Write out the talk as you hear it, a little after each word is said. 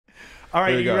All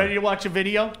right, you ready to watch a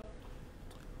video?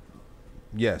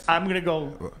 Yes. I'm going to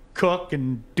go cook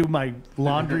and do my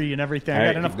laundry and everything. I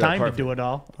got enough time to do it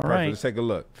all. All right. Let's take a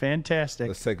look. Fantastic.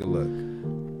 Let's take a look.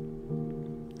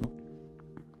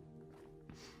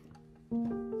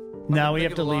 Now we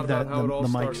have to leave the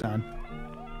mics on.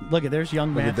 Look at there's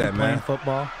young Matthew playing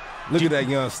football. Look at that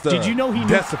young stud. Did you know he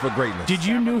destined for greatness? Did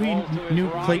you know he knew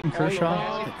Clayton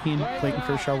Kershaw? He and Clayton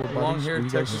Kershaw were buddies. Were you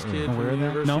guys aware of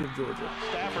that? No.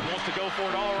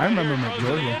 I remember him at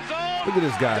Georgia. Look at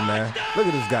this guy, man. Look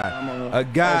at this guy. A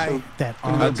guy this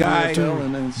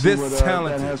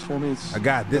talented. A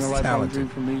guy this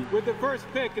talented. With the first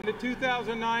pick in the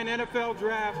 2009 NFL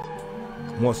Draft.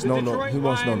 He wants no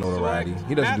notoriety.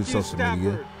 He doesn't do social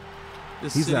media.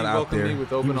 He's not out there. He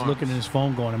was looking at his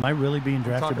phone going, am I really being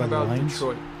drafted by the Lions?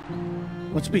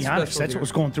 Let's be honest, that's what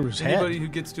was going through his head.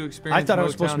 I thought I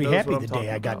was supposed to be happy the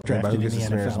day I got drafted in the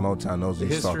NFL. Motown knows what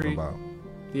he's talking about.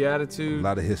 The attitude. A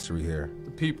lot of history here.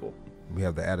 The people. We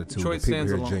have the attitude. The people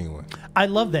here are genuine. I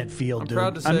love that field, dude.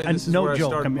 No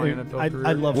joke. I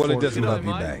love Well, it doesn't love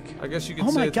you back. I guess you could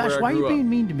oh my gosh, why are you being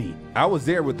mean to me? I was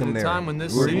there with them there.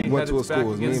 We went to a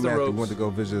school. Me and Matthew went to go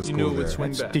visit a school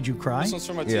there. Did you cry? This one's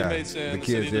for my teammates in the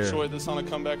city of Detroit that's on a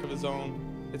comeback of his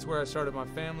own. It's where I started my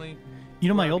family. You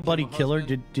know my old buddy Killer?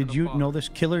 Did you know this?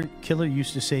 Killer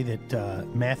used to say that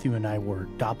Matthew and I were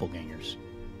doppelgangers.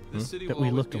 That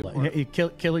we looked alike.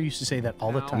 Killer used to say that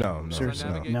all the time. No,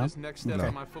 seriously, no.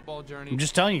 I'm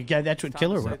just telling you, guy. That's what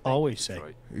Killer would always say.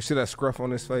 You see that scruff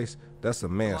on his face? That's a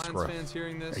man's scruff.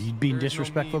 Are you being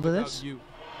disrespectful to this?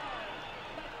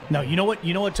 No, you know what?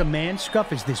 You know what's a man's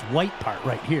scruff is this white part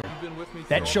right here.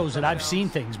 That shows that I've seen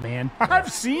things, man.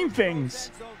 I've seen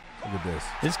things. Look at this.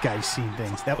 This guy's seen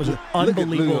things. That was an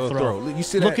unbelievable throw. You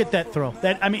see that? Look at that throw.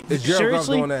 That I mean,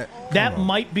 seriously, that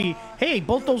might be. Hey,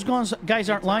 both those guys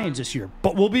aren't Lions this year,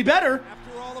 but we'll be better.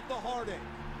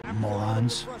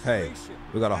 Morons. Hey,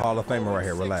 we got a Hall of Famer right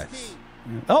here. Relax.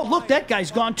 Oh, look, that guy's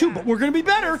gone too, but we're going to be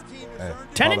better. Hey,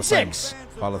 10-6.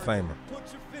 Hall of Famer.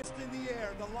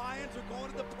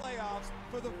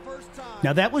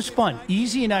 Now that was fun.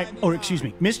 Easy and I, or excuse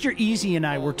me, Mr. Easy and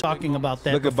I were talking about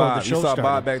that. Look at before Bob. The show you saw started.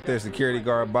 Bob back there, security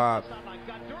guard Bob.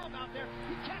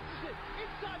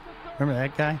 Remember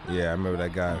that guy? Yeah, I remember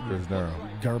that guy, Chris Durham.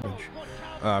 Garbage.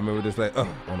 I remember this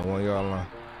on the 1 yard line.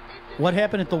 What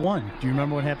happened at the 1? Do you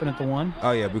remember what happened at the 1?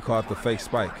 Oh yeah, we called it the fake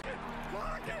spike,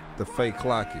 the fake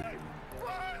clock it.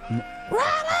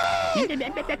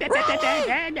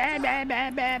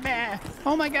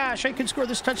 Oh my gosh, I could score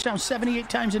this touchdown 78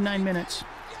 times in 9 minutes.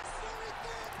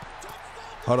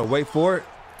 Hold on, wait for it.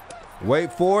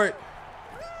 Wait for it.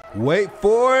 Wait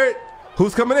for it.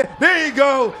 Who's coming in? There you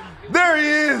go. There he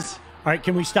is. All right,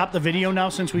 can we stop the video now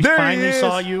since we finally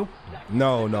saw you?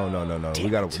 No. We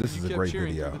got to. This is a great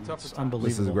video. It's unbelievable.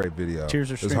 This is a great video. Tears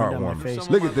are streaming down my face.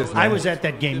 Look at this, man. I was at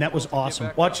that game. That was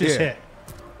awesome. Watch this hit.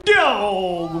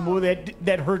 Oh,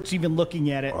 that hurts even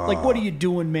looking at it. Like, what are you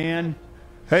doing, man?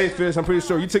 Hey, Fish, I'm pretty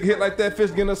sure you took a hit like that,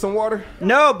 Fish, getting us some water?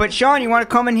 No, but Sean, you want to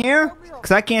come in here?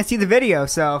 Because I can't see the video,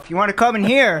 so if you want to come in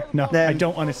here... No, then... I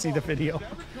don't want to see the video.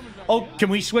 Oh, can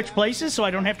we switch places so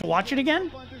I don't have to watch it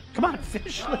again? Come on,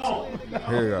 Fish. Here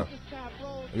you go.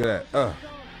 Look at that.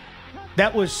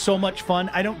 That was so much fun.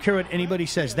 I don't care what anybody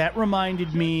says. That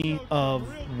reminded me of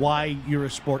why you're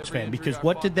a sports fan. Because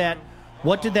what did that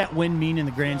win mean in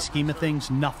the grand scheme of things?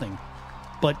 Nothing.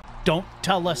 But don't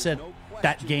tell us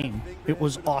that game. It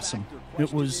was awesome.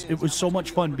 It was so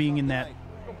much fun being in that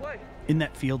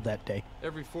field that day.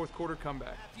 Every fourth quarter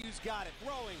comeback.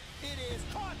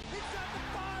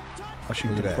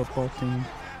 Washington football team.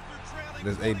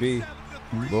 There's AB.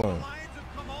 Boom.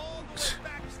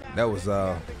 That was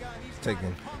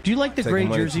taking. Do you like the gray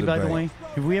jersey, by the way?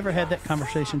 Have we ever had that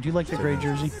conversation? Do you like the gray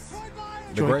jersey?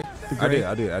 The gray?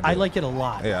 I do. I like it a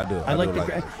lot. Yeah, I do. I like the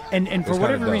gray. And for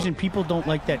whatever reason, people don't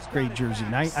like that gray jersey.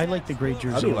 And I like the gray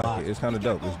jersey a lot. I do like it. It's kind of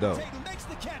dope. It's dope.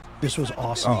 This was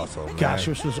awesome. Gosh,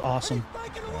 this was awesome.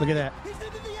 Look at that.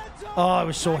 Oh, I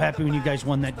was so happy when you guys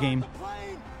won that game.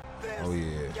 Oh,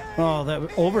 yeah. Oh,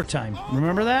 that overtime.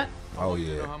 Remember that? Oh,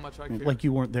 yeah. Like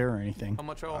you weren't there or anything.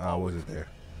 I wasn't there.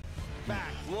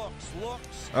 Back, looks.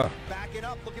 Back it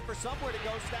up, looking for somewhere to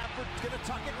go. Stafford's going to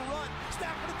tuck it and run.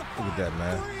 Stafford at the 5. Look at that,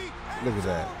 man. Look at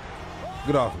that.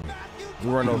 Get off of me. You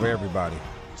run over everybody.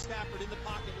 Stafford in the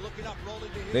pocket, looking up,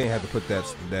 rolling to his. They didn't have to put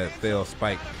that failed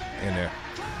spike in there.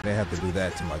 They have to do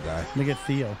that to my guy. Look at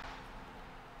Theo.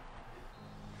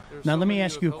 Now, let me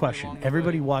ask you a question.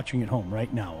 Everybody watching at home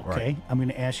right now, okay? Right. I'm going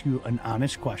to ask you an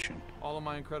honest question.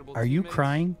 Are you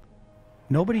crying?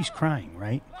 Nobody's crying,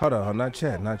 right? Hold on. Not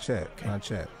yet.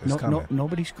 It's coming.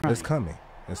 Nobody's crying. It's coming.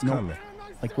 It's coming.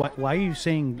 Like, why are you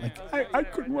saying, like, I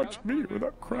couldn't watch the video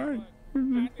without crying.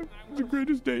 It was the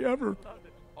greatest day ever.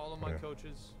 All of my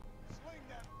coaches.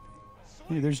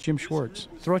 Hey, there's Jim Schwartz.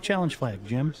 Throw a challenge flag,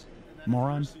 Jim.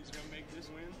 Moron.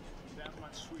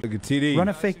 Look at TD. Run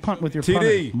a fake punt with your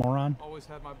TD. punter, moron. Always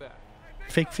had my back.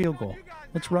 Fake field goal.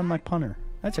 Let's run my punter.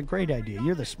 That's a great idea.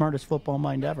 You're the smartest football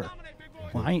mind ever.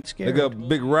 Well, I ain't scared. Look at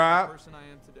Big Rob.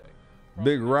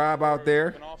 Big Rob out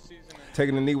there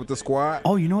taking the knee with the squad.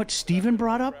 Oh, you know what Steven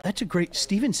brought up? That's a great...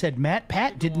 Steven said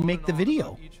Pat didn't make the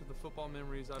video.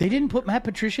 They didn't put Matt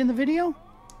Patricia in the video?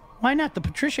 Why not? The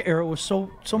Patricia era was so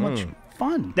much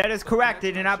fun. That is correct.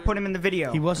 They did not put him in the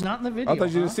video. He was not in the video. I thought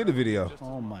you didn't see the video.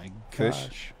 Oh, my Fish.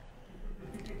 gosh.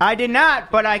 I did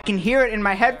not, but I can hear it in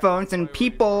my headphones, and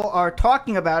people are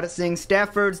talking about it, saying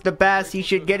Stafford's the best. He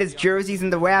should get his jerseys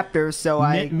in the Raptors. So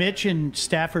Mitch and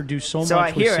Stafford do so So I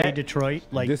much with hear Say it. Detroit.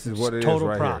 Like, This is what it is total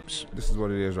right props. here. This is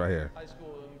what it is right here.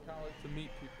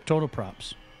 Total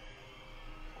props.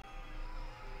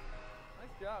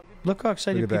 Look how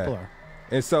excited Look at people that. are.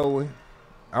 And so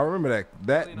I remember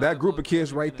that group of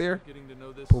kids right there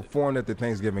performed at the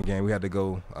Thanksgiving game. We had to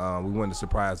go. We wanted to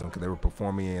surprise them because they were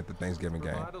performing at the Thanksgiving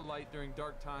game.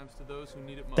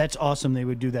 That's awesome. They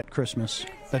would do that Christmas.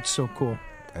 That's so cool.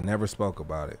 I never spoke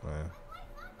about it, man.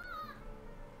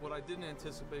 What I didn't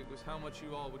anticipate was how much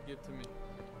you all would give to me.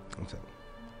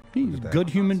 He's a good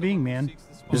human being, man.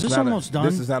 Is this not almost done?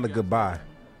 This is not a goodbye.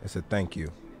 It's a thank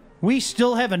you. We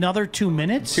still have another 2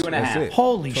 minutes? 2.5. That's it.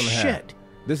 Holy 2.5. shit.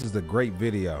 This is a great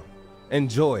video.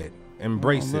 Enjoy it.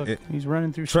 Embrace Oh, look, it. he's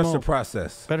running through Trust smoke. the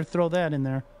process. Better throw that in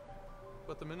there.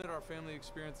 But the minute our family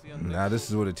experienced the Now unthinkable, this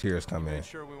is where the tears come we in. made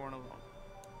sure we weren't alone.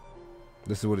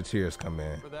 This is where the tears come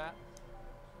in. For that,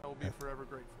 I will be forever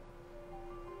grateful.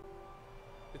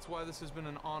 It's why this has been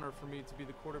an honor for me to be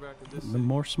the quarterback of this The city.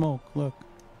 more smoke. Look.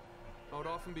 I would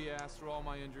often be asked through all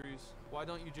my injuries, why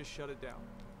don't you just shut it down?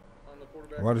 I'm the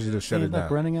quarterback. Why don't you just shut Hey, it look,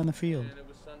 down? running on the field. And it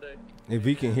was Sunday. If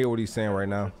he can hear what he's saying right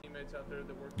now, Teammates out there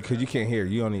that worked because you can't hear,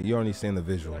 you only seeing the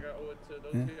visual. like I owe it to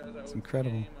those Yeah, guys, I owe it's it to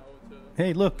incredible. the game, I owe it to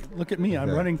Hey, look at me. I'm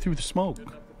Okay. running through the smoke.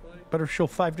 Better show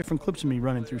 5 different clips of me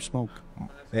running through smoke.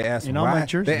 They asked In all my why.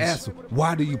 jerseys. They asked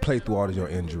why do you play through all of your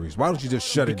injuries? Why don't you just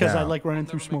shut it Because down? I like running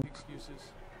through smoke. excuses.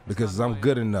 Because I'm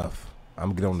good enough.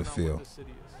 I'm good on the field.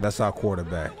 That's our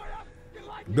quarterback.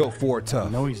 Built for it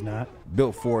tough. No, he's not.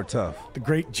 Built for it tough. The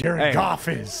great Jared Hey. Goff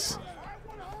is.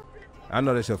 I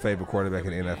know that's your favorite quarterback in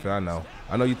the NFL. I know.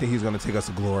 I know you think he's going to take us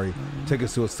to glory, take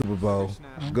us to a Super Bowl.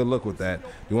 Good luck with that. Do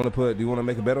you want to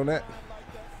make a bet on that?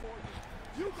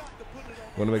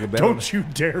 Want to make a bet? on Don't you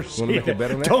dare say make a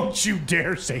bet on that. that? Don't you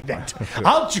dare say that.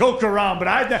 I'll joke around, but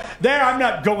I'm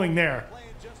not going there.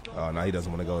 Oh, no, he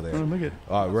doesn't want to go there. Oh, look at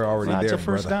Oh, we're already That's there, a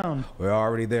first brother. down. We're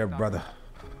already there, brother.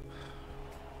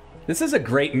 This is a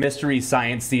great Mystery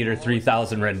Science Theater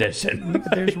 3000 rendition.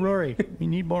 There's Rory. We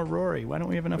need more Rory. Why don't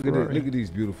we have enough Rory? Look at these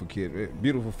beautiful kids.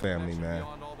 Beautiful family, man.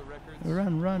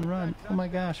 Run. Oh, my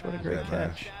gosh. What a great Yeah, man.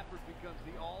 catch.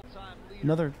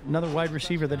 Another wide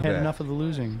receiver that had Yeah. enough of the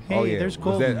losing. Hey, Oh, yeah. there's Was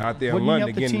Golden. that out there in Wouldn't he London,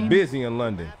 help the getting team? busy in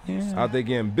London. Yeah. Out there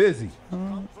getting busy.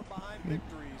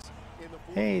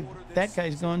 Hey, that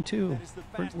guy's gone too.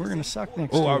 We're going to suck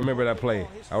next Oh, year. I remember that play.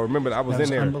 I remember I was That in was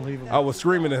there. unbelievable. I was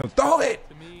screaming at him, throw it!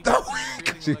 Throw it!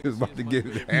 'Cause she was about to get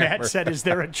it. Matt said, is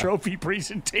there a trophy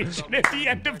presentation at the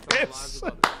end of this?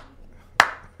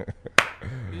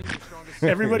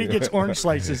 Everybody gets orange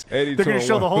slices. They're going to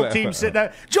show the whole team sitting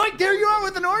there. Joique, there you are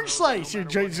with an orange slice.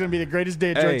 Joique's going to be the greatest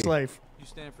day of Hey. Joique's life. You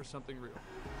stand for something real.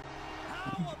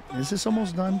 Is this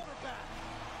almost done?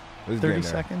 Let's get 30 in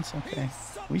there. seconds? Okay.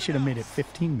 We should have made it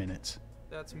 15 minutes.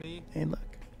 That's me. Hey, look.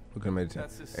 Who could have made it?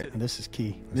 That's the city. This is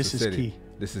key. This This is city. key.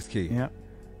 This is key. Yeah.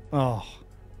 Oh.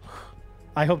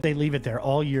 I hope they leave it there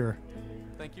all year.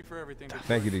 Thank you for everything.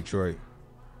 Thank you, Detroit.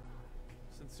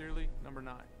 Sincerely, number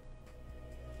 9.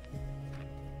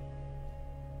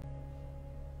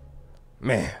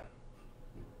 Man.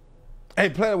 Hey,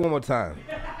 play that one more time.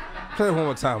 Play that one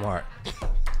more time, Art.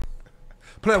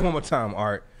 Play that one more time,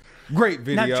 Art. Great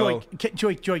video. Not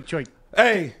Joique.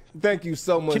 Hey, thank you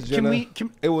so much, Can Jenna. we-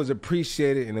 it was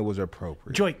appreciated and it was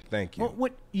appropriate. Joique. Thank you.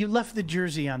 What you left the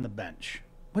jersey on the bench.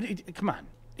 Come on.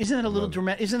 Isn't it a little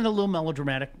dramatic? Isn't it a little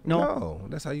melodramatic? No,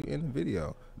 that's how you end the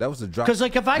video. That was the drop. Because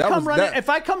like if I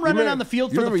come running on the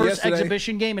field for the first yesterday?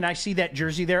 exhibition game and I see that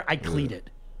jersey there, I cleat it.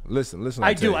 Listen.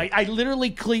 I tell do. you. I literally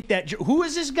cleat that. Who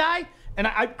is this guy? And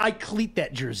I cleat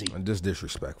that jersey. Just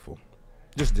disrespectful.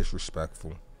 Just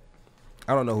disrespectful.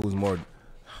 I don't know who's more.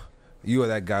 You or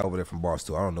that guy over there from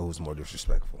Barstool. I don't know who's more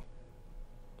disrespectful.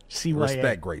 CYA.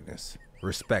 Respect greatness.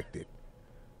 Respect it.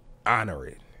 Honor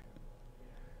it.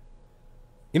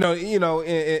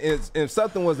 If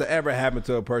something was to ever happen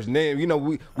to a person, then,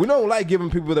 we don't like giving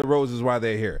people their roses while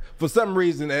they're here. For some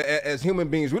reason, as human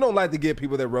beings, we don't like to give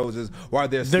people their roses while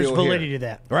they're still here. There's validity to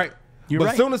that. Right? But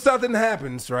as soon as something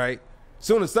happens, right?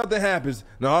 Soon as something happens,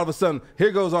 now all of a sudden,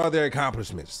 here goes all their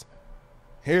accomplishments.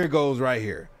 Here it goes right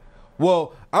here.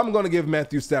 Well, I'm going to give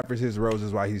Matthew Stafford his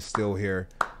roses while he's still here.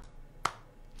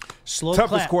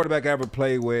 Toughest quarterback I ever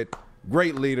played with.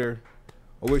 Great leader.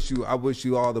 I wish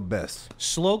you all the best.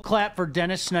 Slow clap for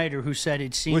Dennis Snyder, who said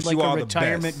it seemed like a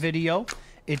retirement video.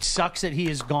 It sucks that he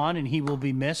is gone and he will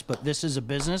be missed, but this is a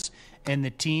business, and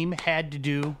the team had to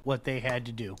do what they had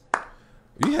to do.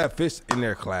 You have Fish in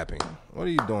there clapping. What are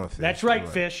you doing, Fish? That's right,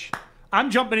 Fish. I'm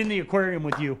jumping in the aquarium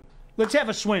with you. Let's have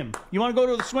a swim. You want to go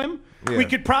to the swim? Yeah. We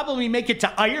could probably make it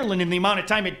to Ireland in the amount of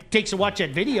time it takes to watch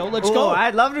that video. Let's go.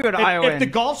 I'd love to go to Ireland. If the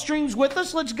Gulf Stream's with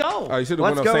us, let's go. Let's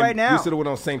go right now. You should have went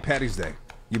on St. Patty's Day.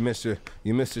 You missed your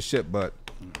ship, but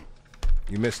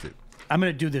you missed it. I'm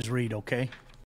going to do this read, okay?